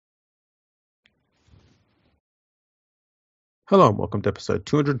Hello and welcome to episode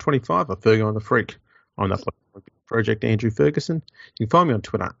 225 of Fergo and the Freak. I'm that project Andrew Ferguson. You can find me on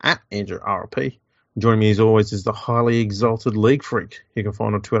Twitter at AndrewRLP. Joining me as always is the highly exalted League Freak. You can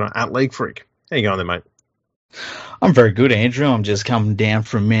find on Twitter at League Freak. How you going there, mate? I'm very good, Andrew. I'm just coming down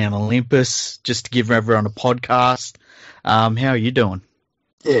from Mount Olympus just to give everyone a podcast. How are you doing?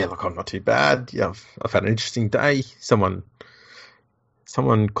 Yeah, look, I'm not too bad. Yeah, I've had an interesting day. Someone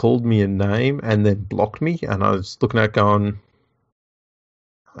called me a name and then blocked me, and I was looking at it going,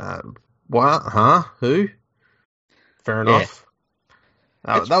 what? Huh? Who? Fair enough.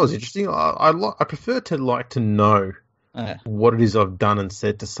 That was interesting. I prefer to know what it is I've done and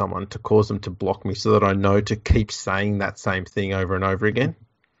said to someone to cause them to block me, so that I know to keep saying that same thing over and over again.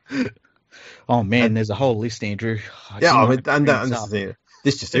 Oh man, there's a whole list, Andrew. Yeah, I mean, and this is the thing.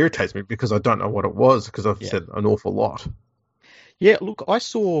 This just irritates me because I don't know what it was because I've said an awful lot. Yeah, look,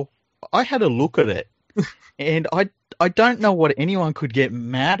 I had a look at it, and I don't know what anyone could get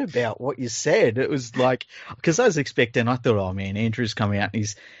mad about what you said. It was like, because I was expecting, I thought, oh man, Andrew's coming out and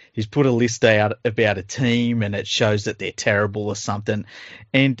he's put a list out about a team and it shows that they're terrible or something.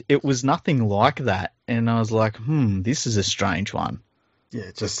 And it was nothing like that. And I was like, this is a strange one.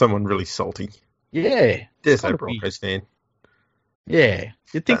 Yeah, just someone really salty. Yeah. There's no Broncos fan. Yeah.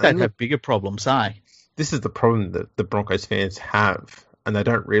 You'd think they'd have bigger problems, eh? This is the problem that the Broncos fans have, and they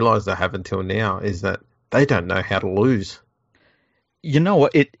don't realise they have until now, is that they don't know how to lose. You know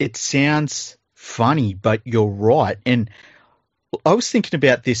what? It sounds funny, but you're right. And I was thinking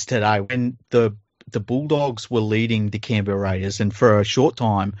about this today when the Bulldogs were leading the Canberra Raiders, and for a short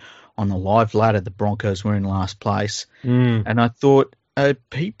time on the live ladder, the Broncos were in last place. And I thought, are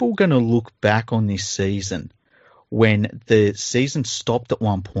people going to look back on this season when the season stopped at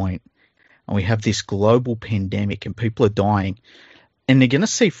one point and we have this global pandemic and people are dying, and they're going to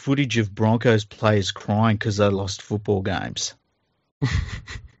see footage of Broncos players crying because they lost football games?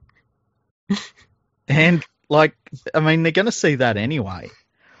 And, they're going to see that anyway.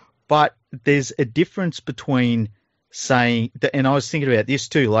 But there's a difference between saying, and I was thinking about this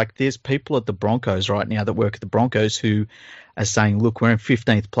too, there's people at the Broncos right now that work at the Broncos who are saying, look, we're in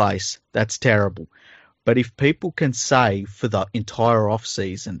 15th place. That's terrible. But if people can say for the entire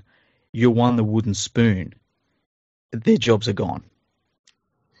off-season, you won the wooden spoon, their jobs are gone.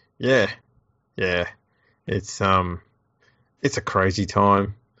 Yeah. It's a crazy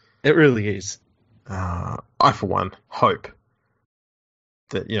time. It really is. I, for one, hope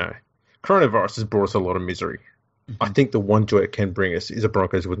that, coronavirus has brought us a lot of misery. I think the one joy it can bring us is a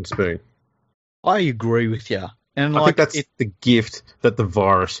Broncos wooden spoon. I agree with you. And I think that's the gift that the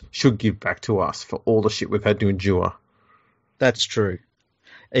virus should give back to us for all the shit we've had to endure. That's true.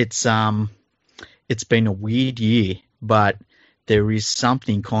 It's been a weird year, but there is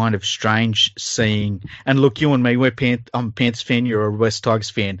something kind of strange seeing. And look, you and me, I'm a Panthers fan, you're a West Tigers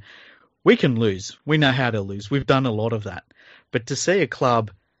fan. We can lose. We know how to lose. We've done a lot of that. But to see a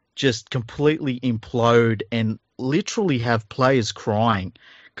club just completely implode and literally have players crying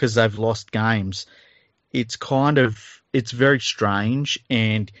because they've lost games, it's very strange.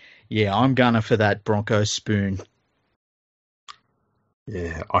 And yeah, I'm gunning for that Broncos spoon.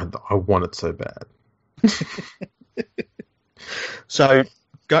 Yeah, I want it so bad. So,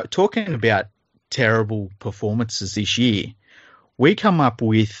 talking about terrible performances this year, we come up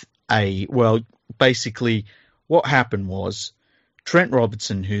with basically what happened was Trent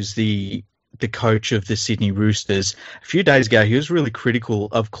Robertson, who's the coach of the Sydney Roosters, a few days ago, he was really critical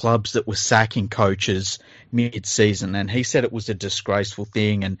of clubs that were sacking coaches mid-season, and he said it was a disgraceful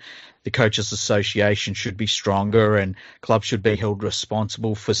thing and the Coaches Association should be stronger and clubs should be held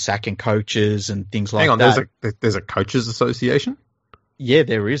responsible for sacking coaches and things like that. Hang on, there's a Coaches Association? Yeah,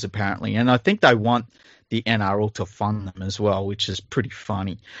 there is apparently, and I think they want the NRL to fund them as well, which is pretty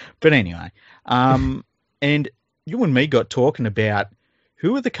funny. But anyway, and you and me got talking about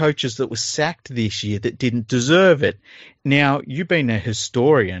who are the coaches that were sacked this year that didn't deserve it. Now, you've been a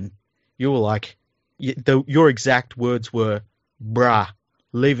historian. You were like, your exact words were, bruh,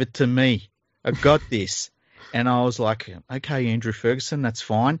 leave it to me. I got this. And I was like, okay, Andrew Ferguson, that's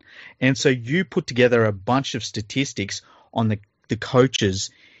fine. And so you put together a bunch of statistics on the coaches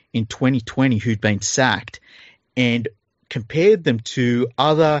in 2020 who'd been sacked and compared them to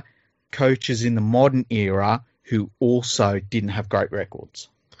other coaches in the modern era who also didn't have great records.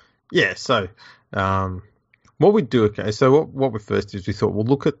 Yeah, so what we do, so what we first did is we thought we'll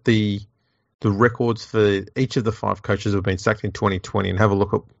look at the records for each of the 5 coaches who have been sacked in 2020 and have a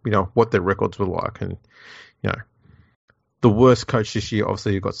look at, what their records were like. And, the worst coach this year,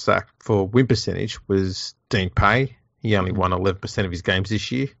 obviously, who got sacked for win percentage was Dean Pay. He only won 11% of his games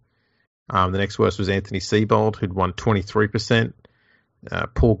this year. The next worst was Anthony Seibold, who'd won 23%.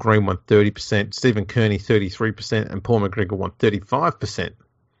 Paul Green won 30%. Stephen Kearney, 33%. And Paul McGregor won 35%.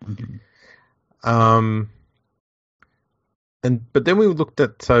 Mm-hmm. But then we looked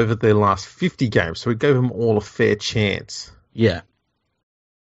at over their last 50 games, so we gave them all a fair chance. Yeah.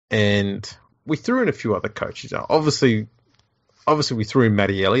 And we threw in a few other coaches. Obviously we threw in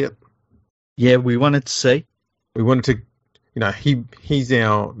Matty Elliott. Yeah, we wanted to see. We wanted to, he's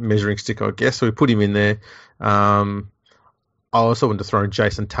our measuring stick, I guess, so we put him in there. I also wanted to throw in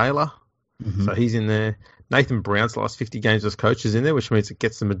Jason Taylor, so he's in there. Nathan Brown's last 50 games as coach is in there, which means it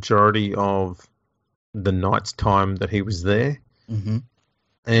gets the majority of the Knights' time that he was there. Mm-hmm.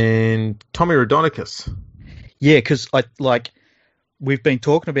 And Tommy Raudonikis. Yeah, because we've been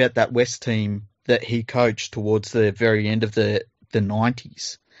talking about that West team that he coached towards the very end of the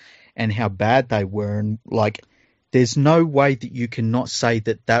 90s and how bad they were. And, there's no way that you cannot say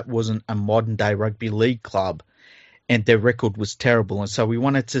that wasn't a modern-day rugby league club and their record was terrible. And so we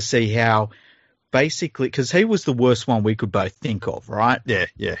wanted to see how, basically, because he was the worst one we could both think of, right? Yeah.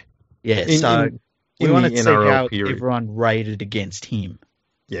 We wanted to see NRL how period. everyone rated against him.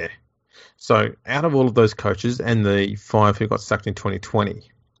 Yeah. So out of all of those coaches and the 5 who got sacked in 2020,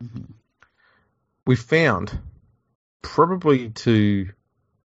 we found, probably to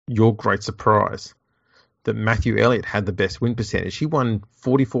your great surprise, that Matthew Elliott had the best win percentage. He won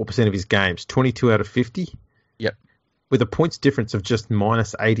 44% of his games, 22 out of 50. Yep. With a points difference of just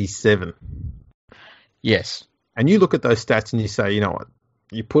minus 87. Yes. And you look at those stats and you say, you know what?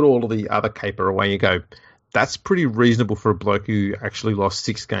 You put all of the other caper away and you go, that's pretty reasonable for a bloke who actually lost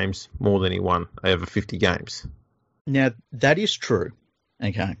 6 games more than he won over 50 games. Now, that is true.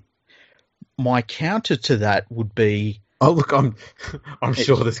 Okay. My counter to that would be... Oh, look, I'm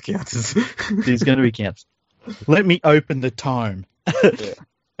sure there's counters. There's going to be counters. Let me open the tome. Yeah.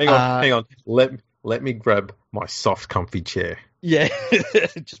 Hang on. Let me grab my soft, comfy chair. Yeah.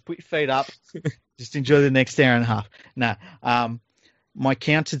 Just put your feet up. Just enjoy the next hour and a half. No. My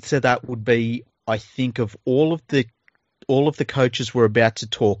counter to that would be, I think of all of the coaches we're about to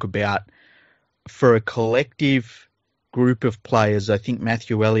talk about, for a collective group of players, I think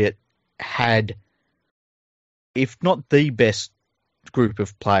Matthew Elliott had, if not the best group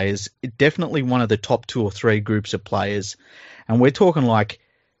of players, definitely one of the top 2 or 3 groups of players. And we're talking like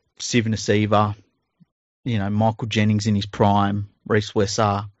Sivnasiva, Michael Jennings in his prime, Reece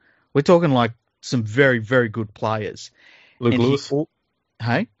Wessar. We're talking like some very, very good players. Luke Lewis?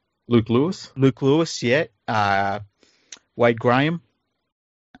 Hey? Luke Lewis? Luke Lewis, yeah. Wade Graham.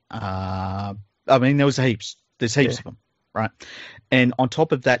 There was heaps. There's heaps of them, right? And on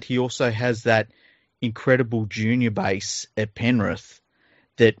top of that, he also has that incredible junior base at Penrith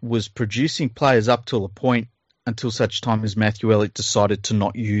that was producing players up till a point until such time as Matthew Elliott decided to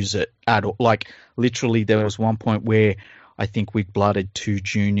not use it at all. Literally, there was one point where I think we blooded 2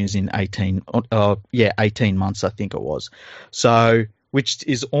 juniors in 18 months, I think it was. So, which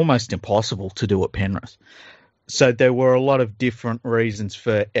is almost impossible to do at Penrith. So there were a lot of different reasons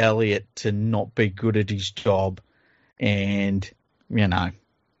for Elliott to not be good at his job. And,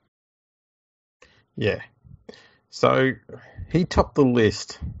 Yeah. So he topped the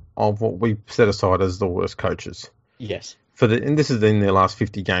list of what we set aside as the worst coaches. Yes. And this is in their last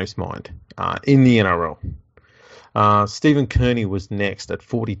 50 games, mind, in the NRL. Stephen Kearney was next at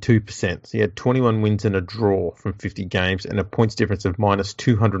 42%. So he had 21 wins and a draw from 50 games and a points difference of minus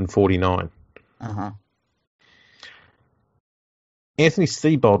 249. Uh-huh. Anthony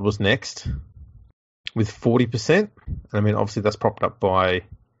Seibold was next with 40%. And obviously that's propped up by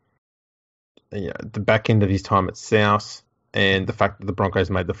the back end of his time at South and the fact that the Broncos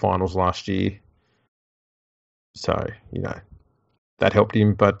made the finals last year. So, that helped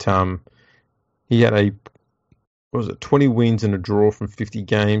him. But he had 20 wins and a draw from 50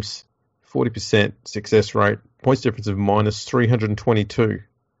 games, 40% success rate, points difference of minus 322.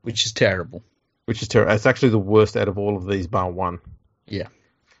 Which is terrible. It's actually the worst out of all of these bar one. Yeah.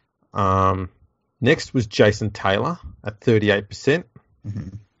 Next was Jason Taylor at 38%.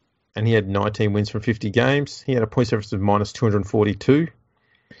 Mm-hmm. And he had 19 wins from 50 games. He had a points difference of minus 242.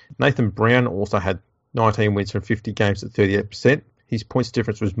 Nathan Brown also had 19 wins from 50 games at 38%. His points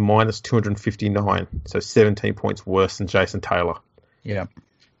difference was minus 259, so 17 points worse than Jason Taylor. Yeah.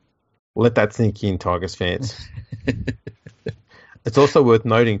 Let that sink in, Tigers fans. It's also worth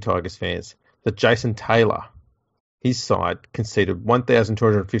noting, Tigers fans, that Jason Taylor, his side, conceded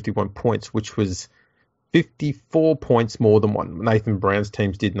 1,251 points, which was 54 points more than what Nathan Brown's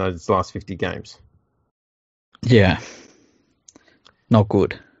teams did in those last 50 games. Yeah. Not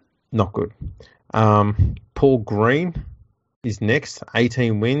good. Not good. Paul Green is next,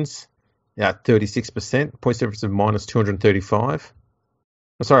 18 wins, Yeah, 36%. Points difference of minus 235.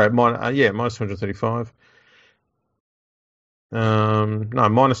 Sorry, minus 235. No,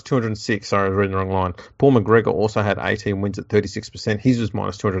 minus 206. Sorry, I was reading the wrong line. Paul McGregor also had 18 wins at 36%. His was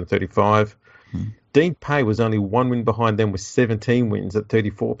minus 235. Hmm. Dean Pay was only one win behind them with 17 wins at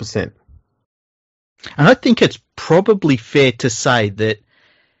 34%. And I think it's probably fair to say that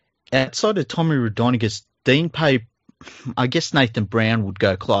outside of Tommy Raudonikis, Dean Pay, I guess Nathan Brown would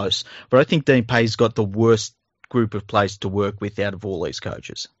go close, but I think Dean Pay's got the worst group of players to work with out of all these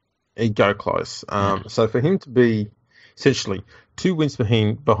coaches. He'd go close. So for him to be essentially 2 wins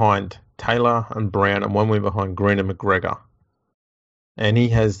behind Taylor and Brown and 1 win behind Green and McGregor, and he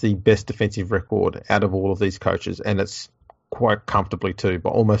has the best defensive record out of all of these coaches, and it's quite comfortably too, but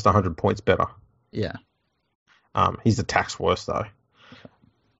almost 100 points better. Yeah. His attack's worse though.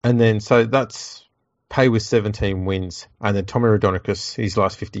 And then, so that's Pay with 17 wins. And then Tommy Raudonikis, his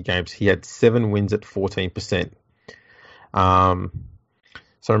last 50 games, he had 7 wins at 14%.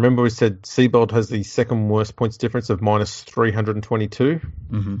 So remember we said Seabold has the second worst points difference of minus 322.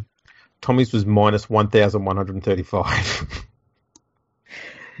 Mm-hmm. Tommy's was minus 1,135.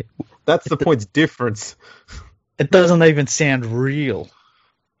 That's the points difference. It doesn't even sound real.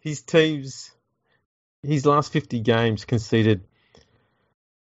 His teams, his last 50 games conceded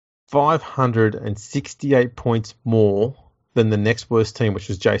 568 points more than the next worst team, which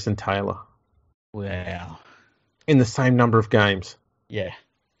was Jason Taylor. Wow. In the same number of games. Yeah.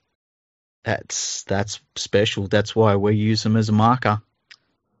 That's special. That's why we use them as a marker.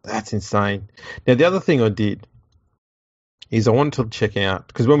 That's insane. Now, the other thing I did is I wanted to check out,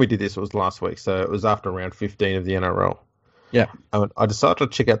 because when we did this, it was last week, so it was after round 15 of the NRL. Yeah. I decided to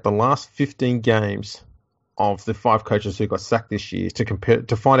check out the last 15 games of the 5 coaches who got sacked this year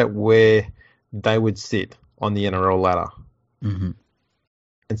to find out where they would sit on the NRL ladder. Mm-hmm.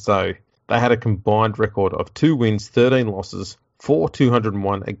 And so they had a combined record of 2 wins, 13 losses,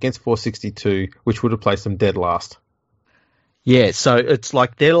 201 against 462, which would have placed them dead last. Yeah, so it's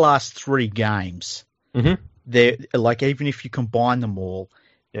like their last 3 games. Mm-hmm. They're like, even if you combine them all,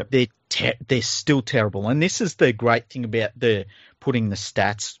 yep, they're still terrible. And this is the great thing about the putting the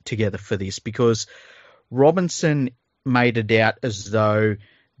stats together for this, because Robinson made it out as though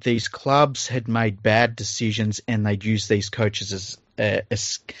these clubs had made bad decisions and they'd use these coaches as a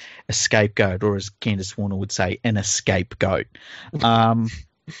scapegoat, or as Candace Warner would say, an scapegoat.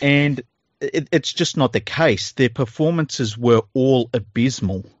 And it's just not the case. Their performances were all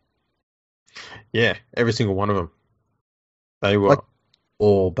abysmal. Yeah, every single one of them. They were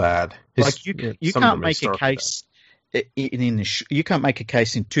all bad. Like you can't make a case you can't make a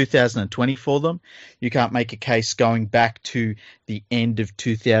case in 2020 for them. You can't make a case going back to the end of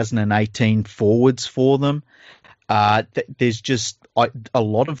 2018 forwards for them. There's just a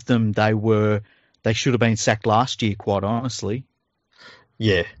lot of them. They should have been sacked last year, quite honestly.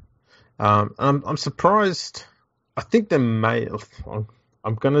 Yeah, I'm surprised. I think they may.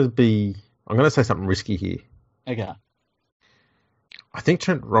 I'm going to say something risky here. Okay. I think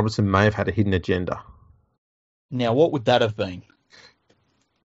Trent Robinson may have had a hidden agenda. Now, what would that have been?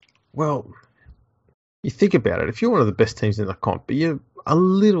 Well, you think about it. If you're one of the best teams in the comp, but you're a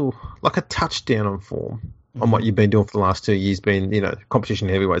little, like a touchdown on form on what you've been doing for the last 2 years, being, competition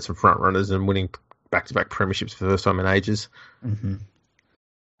heavyweights and front runners and winning back-to-back premierships for the first time in ages. Mm-hmm.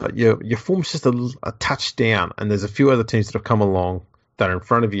 But your form's just a touchdown, and there's a few other teams that have come along that are in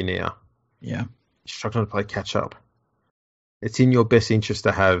front of you now. Yeah. Struggling to play catch-up. It's in your best interest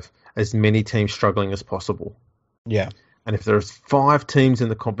to have as many teams struggling as possible. Yeah. And if there's 5 teams in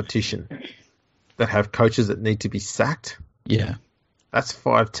the competition that have coaches that need to be sacked, yeah, that's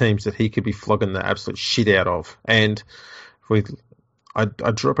 5 teams that he could be flogging the absolute shit out of. And I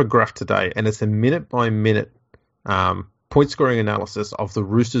drew up a graph today, and it's a minute-by-minute point scoring analysis of the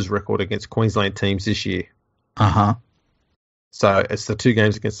Roosters' record against Queensland teams this year. Uh-huh. So it's the 2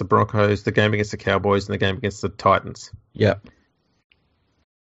 games against the Broncos, the game against the Cowboys, and the game against the Titans. Yep.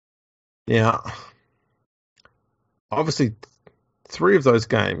 Now, obviously, 3 of those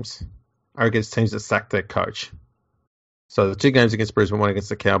games are against teams that sacked their coach. So the 2 games against Brisbane, 1 against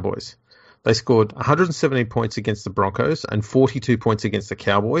the Cowboys. They scored 117 points against the Broncos and 42 points against the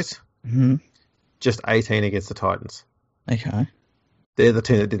Cowboys. Mm-hmm. Just 18 against the Titans. Okay. They're the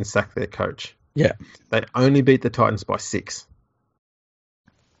team that didn't sack their coach. Yeah. They only beat the Titans by 6.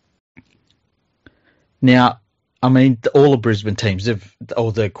 Now, I mean, all the Brisbane teams,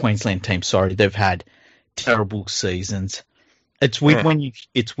 or the Queensland teams, sorry, they've had terrible seasons. It's weird when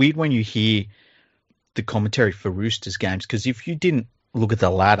you hear the commentary for Roosters games, because if you didn't look at the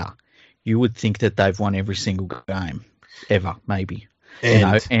ladder, you would think that they've won every single game ever, maybe.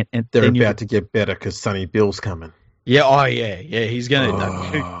 And and they're then about to get better because Sonny Bill's coming. yeah, oh yeah, he's gonna.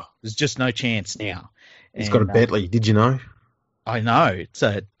 No, Oh, there's just no chance now. he's got a And Bentley. Did you know? I know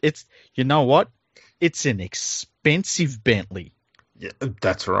it's you know what? It's an expensive Bentley. Yeah,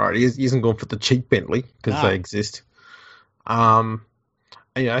 that's right. He hasn't gone for the cheap Bentley because they No. exist.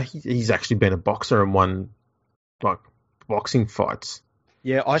 He's actually been a boxer and won like boxing fights.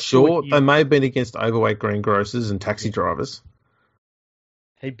 Yeah, I thought Sure, they may have been against overweight greengrocers and taxi drivers,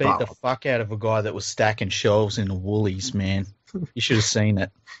 he beat the but fuck out of a guy that was stacking shelves in the Woolies, man. You should have seen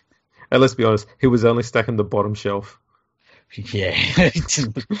it. and let's be honest, he was only stacking the bottom shelf. Yeah,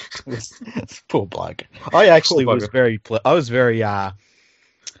 poor bloke. I actually Poor was bugger. very, I was very, I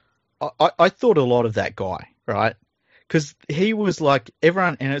thought a lot of that guy, right? Because he was like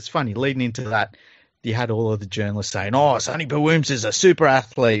everyone, and it's funny leading into that. You had all of the journalists saying, "Oh, Sonny Bill Williams is a super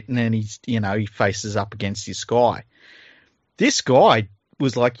athlete," and then he faces up against this guy. This guy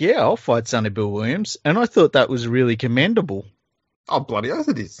was like, "Yeah, I'll fight Sonny Bill Williams," and I thought that was really commendable. Oh, bloody oath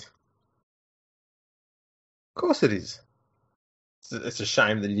it is. Of course it is. It's a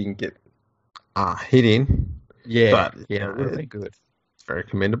shame that he didn't get hit in, Yeah, but yeah, it would have been good. it's very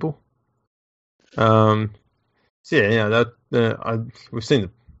commendable. So yeah, we've seen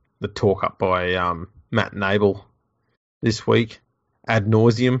the talk up by Matt Nable this week ad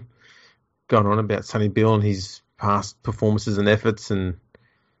nauseum, going on about Sonny Bill and his past performances and efforts, and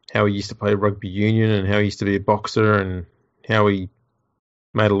how he used to play rugby union, and how he used to be a boxer, and how he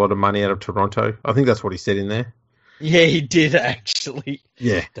made a lot of money out of Toronto. I think that's what he said in there. Yeah, he did actually.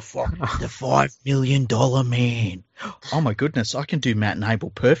 Yeah, The $5 million man. Oh my goodness, I can do Matt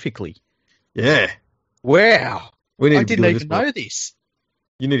Nable perfectly. yeah. Wow. We need I to be didn't doing even this. know this.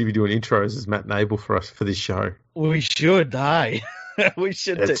 You need to be doing intros as Matt Nable for us for this show. We should, hey. we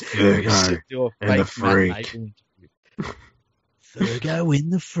should It's do, we Virgo should do a and the fake Matt Freak. Nable interview. Virgo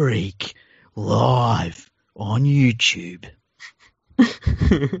and the Freak live on YouTube.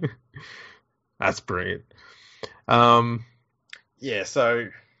 That's brilliant. Yeah, so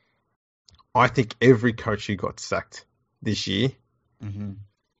I think every coach who got sacked this year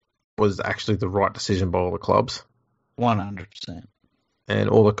was actually the right decision by all the clubs. 100%. And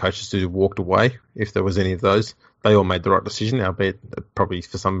all the coaches who walked away, if there was any of those, they all made the right decision, albeit probably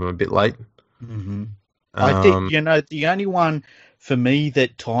for some of them a bit late. I think, the only one for me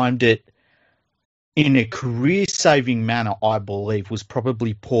that timed it in a career-saving manner, I believe, was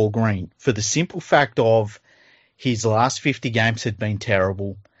probably Paul Green, for the simple fact of his last 50 games had been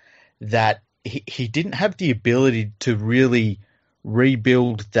terrible, that he didn't have the ability to really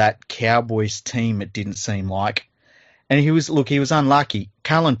rebuild that Cowboys team, it didn't seem like. And he was unlucky.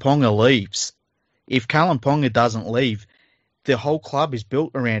 Kalen Ponga leaves. If Kalen Ponga doesn't leave, the whole club is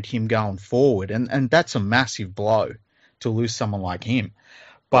built around him going forward, and that's a massive blow to lose someone like him.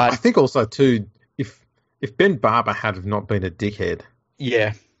 But I think also too, if Ben Barber had not been a dickhead,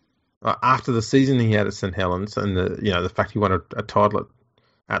 yeah, after the season he had at St Helens, and the fact he won a title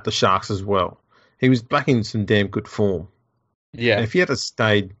at the Sharks as well, he was back in some damn good form. Yeah. And if he had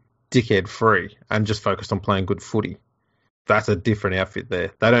stayed dickhead free and just focused on playing good footy, that's a different outfit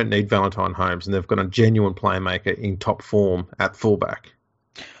there. They don't need Valentine Holmes, and they've got a genuine playmaker in top form at fullback.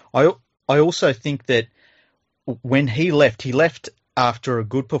 I also think that when he left after a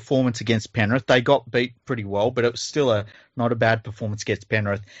good performance against Penrith. They got beat pretty well, but it was still not a bad performance against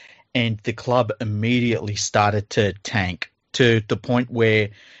Penrith. And the club immediately started to tank to the point where,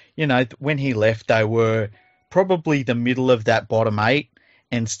 when he left, they were probably the middle of that bottom 8.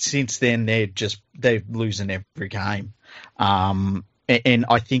 And since then, they're losing every game. And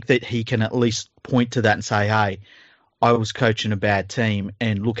I think that he can at least point to that and say, hey, I was coaching a bad team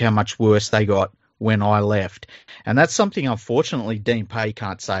and look how much worse they got when I left. And that's something, unfortunately, Dean Pay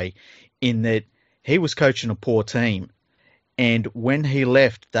can't say, in that he was coaching a poor team. And when he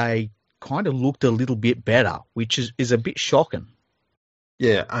left, they kind of looked a little bit better, which is a bit shocking.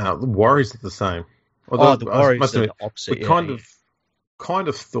 Yeah, the Warriors are the same. The Warriors are the opposite. We kind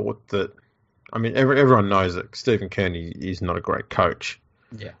of thought that, I mean, everyone knows that Stephen Kearney is not a great coach.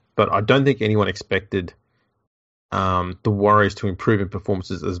 Yeah. But I don't think anyone expected the Warriors to improve in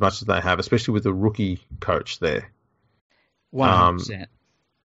performances as much as they have, especially with the rookie coach there. 100%.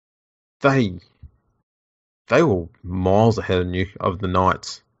 They were miles ahead of the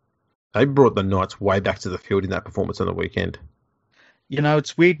Knights. They brought the Knights way back to the field in that performance on the weekend.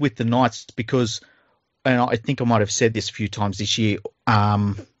 It's weird with the Knights because, and I think I might have said this a few times this year,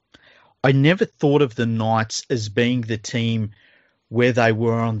 I never thought of the Knights as being the team where they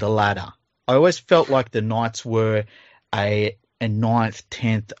were on the ladder. I always felt like the Knights were a 9th,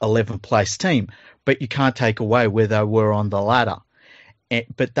 10th, 11th place team, but you can't take away where they were on the ladder.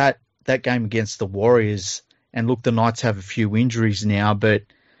 But that game against the Warriors, and look, the Knights have a few injuries now, but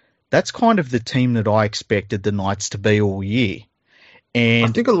that's kind of the team that I expected the Knights to be all year. I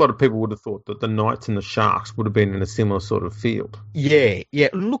And think a lot of people would have thought that the Knights and the Sharks would have been in a similar sort of field. yeah,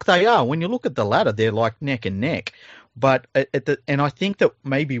 look, they are. When you look at the ladder, they're like neck and neck. But and I think that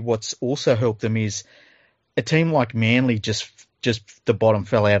maybe what's also helped them is a team like Manly just the bottom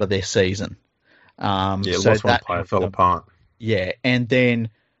fell out of their season. So Lost one that player, helped fell them. apart. Yeah, and then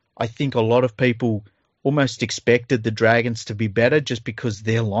I think a lot of people almost expected the Dragons to be better just because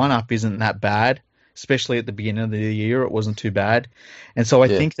their lineup isn't that bad, especially at the beginning of the year. It wasn't too bad. And so I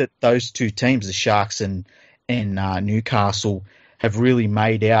Yeah, think that those two teams, the Sharks and Newcastle, have really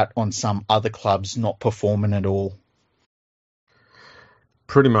made out on some other clubs not performing at all.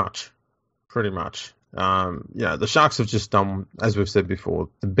 pretty much. Pretty much. The Sharks have just done, as we've said before,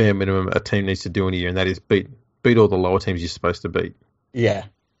 the bare minimum a team needs to do in a year, and that is beat all the lower teams you're supposed to beat. Yeah.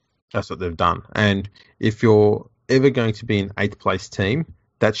 That's what they've done. And if you're ever going to be an 8th place team,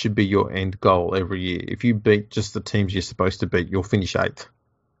 that should be your end goal every year. If you beat just the teams you're supposed to beat, you'll finish 8th.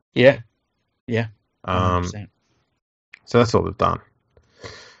 Yeah. 100%. So that's all they've done.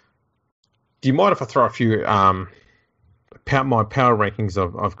 Do you mind if I throw a few my power rankings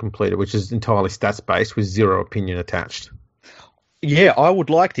I've completed, which is entirely stats based with zero opinion attached? Yeah, I would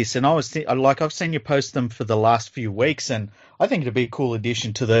like this, and I've seen you post them for the last few weeks, and I think it'd be a cool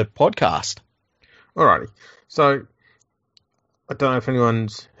addition to the podcast. Alrighty. So I don't know if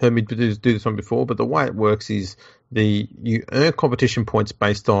anyone's heard me do this one before, but the way it works is you earn competition points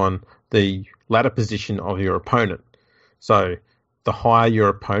based on the ladder position of your opponent. So the higher your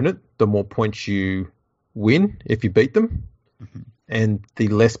opponent, the more points you win if you beat them, and the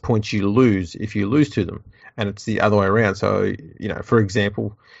less points you lose if you lose to them. And it's the other way around. So, for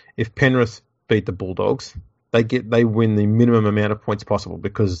example, if Penrith beat the Bulldogs, they win the minimum amount of points possible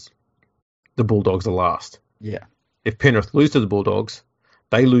because the Bulldogs are last. Yeah. If Penrith lose to the Bulldogs,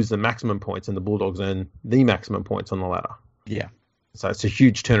 they lose the maximum points and the Bulldogs earn the maximum points on the ladder. Yeah. So it's a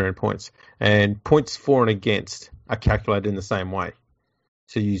huge turnaround in points. And points for and against are calculated in the same way.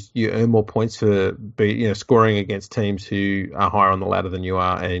 So you earn more points for scoring against teams who are higher on the ladder than you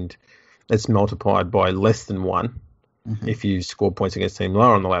are, and it's multiplied by less than 1 if you score points against teams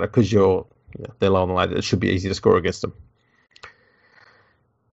lower on the ladder because they're low on the ladder. It should be easy to score against them.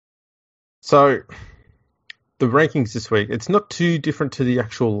 So the rankings this week, it's not too different to the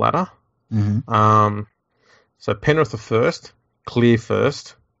actual ladder. So Penrith are first, clear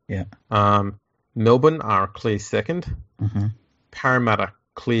first. Yeah. Melbourne are a clear second. Parramatta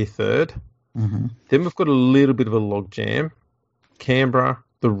clear third. Then we've got a little bit of a log jam. Canberra,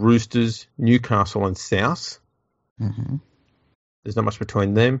 the Roosters, Newcastle and South. There's not much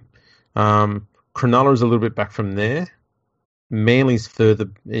between them. Cronulla is a little bit back from there. Manly's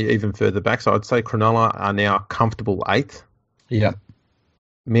even further back. So I'd say Cronulla are now comfortable 8th. Yeah.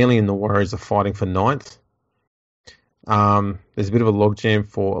 Manly and the Warriors are fighting for 9th. There's a bit of a logjam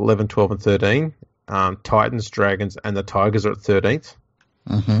for 11, 12 and 13. Titans, Dragons and the Tigers are at 13th.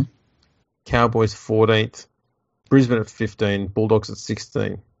 Cowboys 14th. Brisbane at 15. Bulldogs at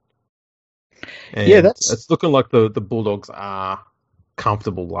 16. And it's looking like the Bulldogs are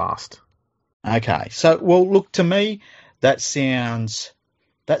comfortable last. Okay. So, well, look, to me, that sounds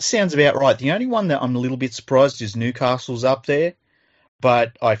about right. The only one that I'm a little bit surprised is Newcastle's up there,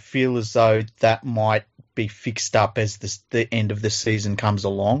 but I feel as though that might be fixed up as the end of the season comes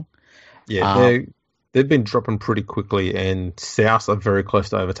along. Yeah, they've been dropping pretty quickly, and South are very close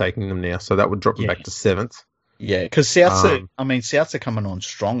to overtaking them now, so that would drop them back to 7th. Yeah, because Souths are coming on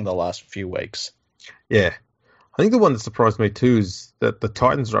strong the last few weeks. Yeah. I think the one that surprised me too is that the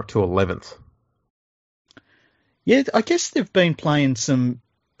Titans are up to 11th. Yeah, I guess they've been playing some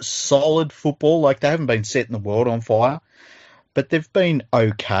solid football. Like, they haven't been setting the world on fire, but they've been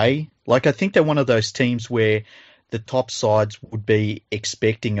okay. Like, I think they're one of those teams where the top sides would be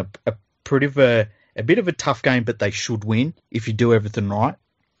expecting a bit of a tough game, but they should win if you do everything right.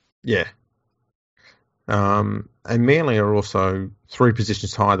 Yeah. And Manly are also 3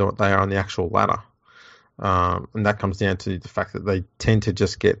 positions higher than what they are on the actual ladder. And that comes down to the fact that they tend to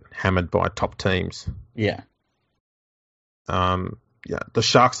just get hammered by top teams. Yeah. The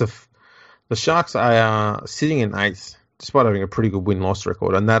Sharks are sitting in 8th despite having a pretty good win-loss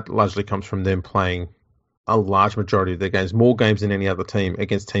record, and that largely comes from them playing a large majority of their games, more games than any other team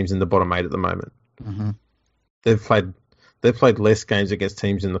against teams in the bottom 8 at the moment. They've played less games against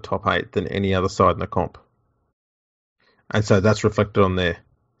teams in the top 8 than any other side in the comp, and so that's reflected on there.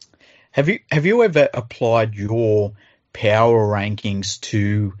 Have you ever applied your power rankings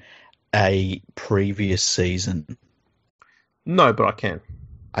to a previous season? No, but I can.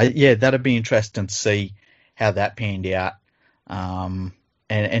 Yeah, that'd be interesting to see how that panned out.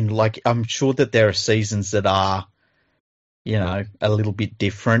 And like I'm sure that there are seasons that are, a little bit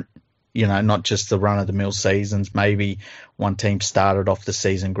different. Not just the run of the mill seasons. Maybe one team started off the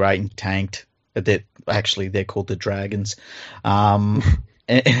season great and tanked. They're called the Dragons. And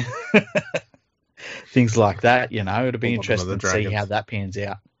things like that. It'd be interesting to see how that pans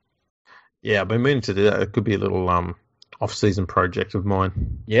out. Yeah, I've been meaning to do that. It could be a little off-season project of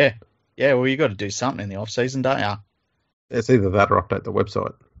mine. Yeah. Well, you got to do something in the off season, don't you? It's either that or update the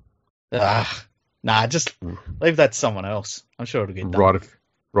website. Nah, just leave that to someone else. I'm sure it'll get done.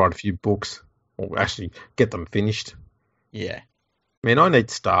 Write a few books, or actually get them finished. Yeah. Man, I need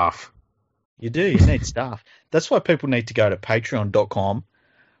staff. You do. You need staff. That's why people need to go to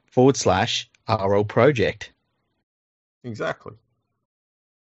patreon.com/RL Project. Exactly.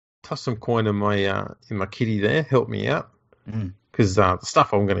 Toss some coin in my kitty there. Help me out. Because the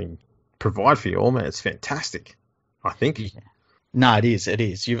stuff I'm going to provide for you all, man, it's fantastic. I think. Yeah. No, it is. It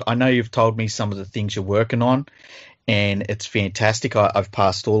is. I know you've told me some of the things you're working on, and it's fantastic. I've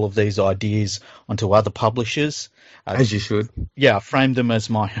passed all of these ideas onto other publishers. As you should. Yeah, I framed them as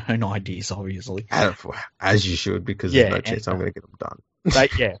my own ideas, obviously. As you should, because there's no chance I'm going to get them done.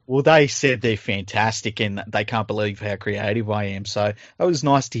 They said they're fantastic, and they can't believe how creative I am. So it was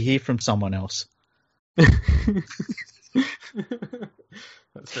nice to hear from someone else. That's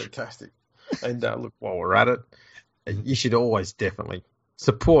fantastic. And look, while we're at it, you should always definitely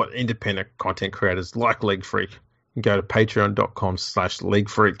support independent content creators like League Freak. You can go to patreon.com/League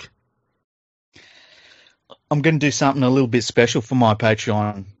Freak. I'm going to do something a little bit special for my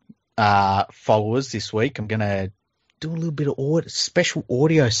Patreon followers this week. I'm going to do a little bit of special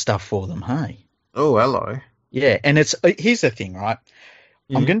audio stuff for them, hey? Oh, hello. Yeah, and here's the thing, right?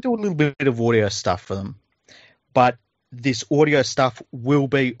 Mm-hmm. I'm going to do a little bit of audio stuff for them, but this audio stuff will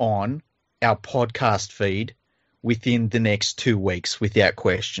be on our podcast feed within the next 2 weeks, without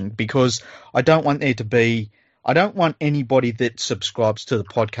question, because I don't want anybody that subscribes to the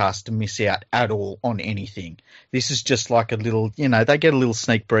podcast to miss out at all on anything. This is just like a little, they get a little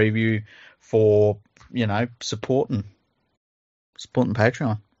sneak preview for, supporting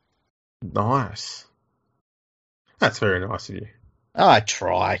Patreon. Nice. That's very nice of you. I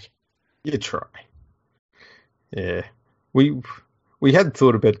try. You try. Yeah. We had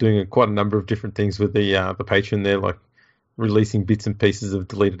thought about doing quite a number of different things with the Patreon there, like releasing bits and pieces of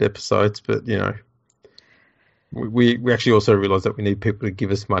deleted episodes, but we actually also realised that we need people to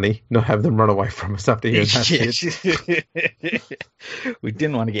give us money, not have them run away from us after hearing that shit. We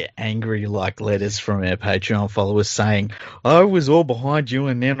didn't want to get angry like letters from our Patreon followers saying, I was all behind you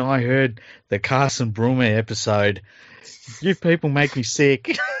and then I heard the Carson Brummer episode. You people make me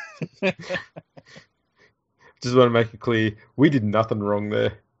sick. Just want to make it clear, we did nothing wrong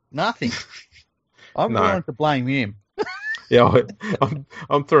there. Nothing. I'm willing to blame him. Yeah,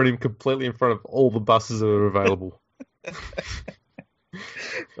 I'm throwing him completely in front of all the buses that are available.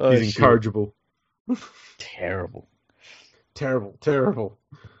 He's incorrigible. Terrible.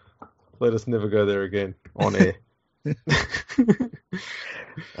 Let us never go there again on air.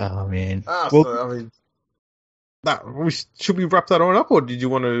 Oh man. Should we wrap that on up, or did you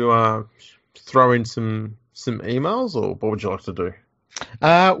want to throw in some emails, or what would you like to do?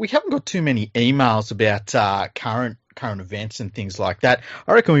 We haven't got too many emails about current events and things like that.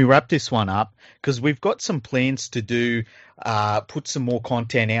 I reckon we wrap this one up because we've got some plans to do, put some more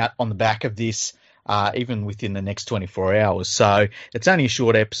content out on the back of this, even within the next 24 hours. So it's only a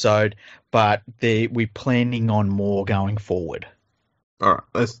short episode, but we're planning on more going forward. All right,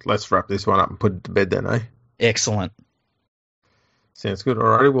 let's wrap this one up and put it to bed then, eh? Excellent. Sounds good.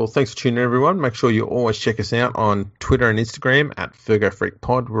 Alrighty. Well, thanks for tuning in, everyone. Make sure you always check us out on Twitter and Instagram at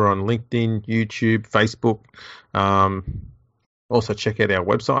FergoFreakPod. We're on LinkedIn, YouTube, Facebook. Also check out our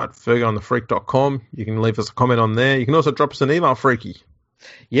website, FergoOnTheFreak.com. You can leave us a comment on there. You can also drop us an email, Freaky.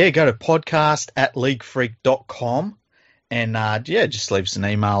 Yeah, go to podcast@leaguefreak.com and just leave us an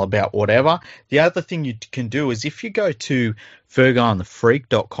email about whatever. The other thing you can do is if you go to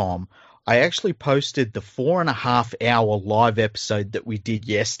FergoOnTheFreak.com, I actually posted the 4.5 hour live episode that we did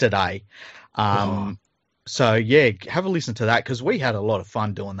yesterday. So yeah, have a listen to that because we had a lot of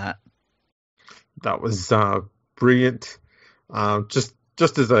fun doing that. That was brilliant. Just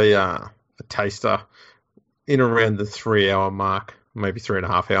as a taster, in around the 3 hour mark, maybe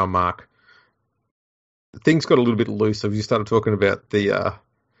 3.5 hour mark, things got a little bit loose. So we started talking about the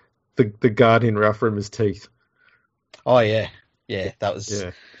Guardian Ralph Rimmer's teeth. Oh yeah, that was.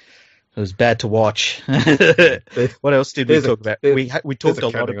 Yeah. It was bad to watch. What else did we talk about? We talked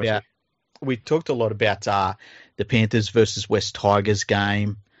a lot about the Panthers versus West Tigers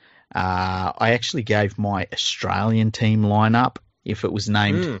game. I actually gave my Australian team lineup if it was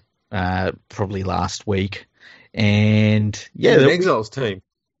named probably last week. And yeah, an Exiles team.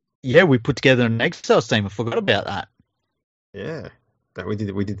 Yeah, we put together an Exiles team. I forgot about that. Yeah, that we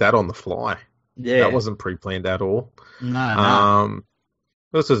did that on the fly. Yeah, that wasn't pre-planned at all. No.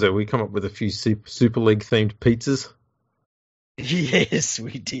 What else was there? We come up with a few Super League themed pizzas. Yes,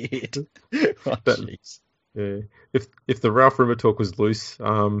 we did. Oh, yeah. If the Ralph Rimmer talk was loose,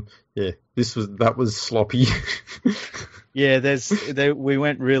 that was sloppy. Yeah, we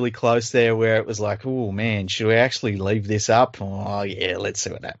went really close there where it was like, oh man, should we actually leave this up? Oh yeah, let's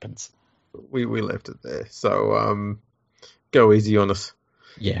see what happens. We left it there. So go easy on us.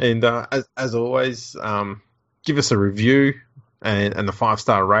 Yeah. And as always, give us a review and a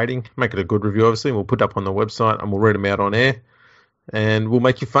 5-star rating. Make it a good review, obviously. We'll put it up on the website and we'll read them out on air. And we'll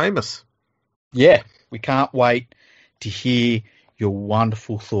make you famous. Yeah, we can't wait to hear your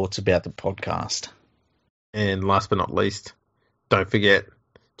wonderful thoughts about the podcast. And last but not least, don't forget,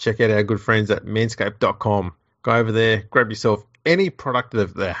 check out our good friends at manscaped.com. Go over there, grab yourself any product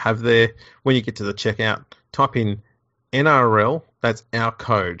that they have there. When you get to the checkout, type in NRL. That's our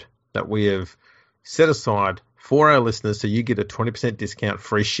code that we have set aside for our listeners, so you get a 20% discount,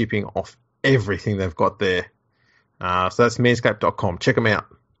 free shipping off everything they've got there. So that's manscaped.com. Check them out.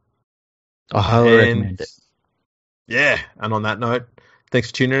 I highly recommend it. Yeah, and on that note, thanks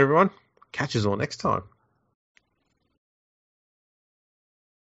for tuning in, everyone. Catch us all next time.